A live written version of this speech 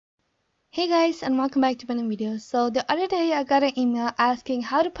Hey guys, and welcome back to my new video. So the other day I got an email asking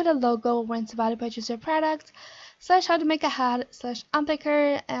how to put a logo when somebody purchases your products, / how to make a hat /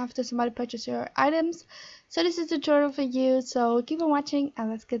 unpacker after somebody purchases your items. So this is the tutorial for you, so keep on watching and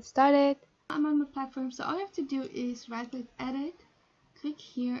let's get started. I'm on the platform, so all you have to do is right click edit, click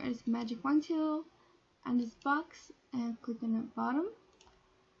here as magic wand tool and this box and click on the bottom,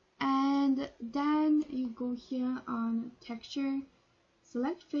 and then you go here on texture,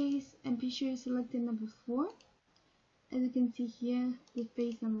 select face and be sure you select the number 4. As you can see here, the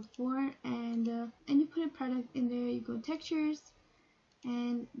face number 4, and you put a product in there. You go textures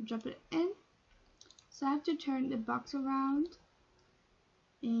and drop it in. So I have to turn the box around,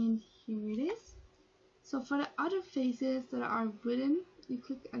 and here it is. So for the other faces that are written, you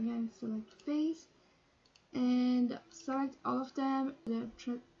click again, select face and select all of them. And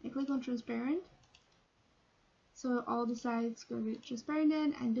click on transparent. So all the sides going to be transparent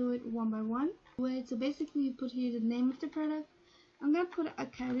in, and do it one by one. So basically you put here the name of the product. I'm going to put a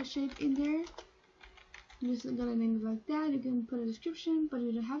character shape in there. I'm just going to name it like that. You can put a description, but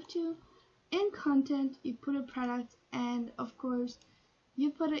you don't have to. In content, you put a product, and of course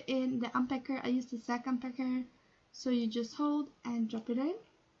you put it in the unpacker. I use the sack unpacker. So you just hold and drop it in.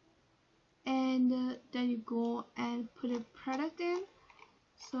 And then you go and put a product in.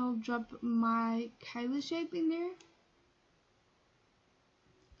 So I'll drop my Kylie shape in there,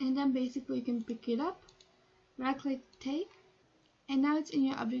 and then basically you can pick it up, right click, take, and now it's in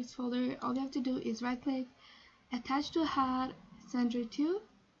your objects folder. All you have to do is right click, attach to hat, center to,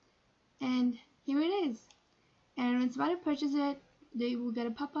 and here it is. And when somebody purchases it, they will get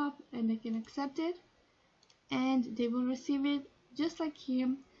a pop-up and they can accept it, and they will receive it just like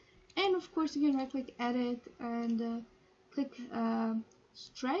here. And of course you can right click, edit, and click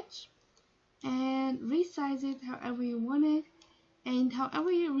stretch and resize it however you want it, and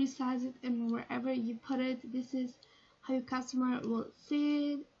however you resize it and wherever you put it, this is how your customer will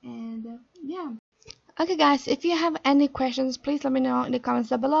see it. And yeah. Okay guys, if you have any questions, please let me know in the comments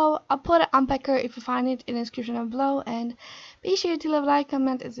down below. I'll put an unpacker if you find it in the description down below, and be sure to leave a like,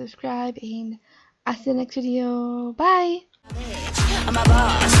 comment and subscribe, and I'll see you next video. Bye. I'm a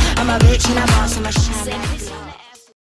boss, I'm a bitch and a boss, I'm a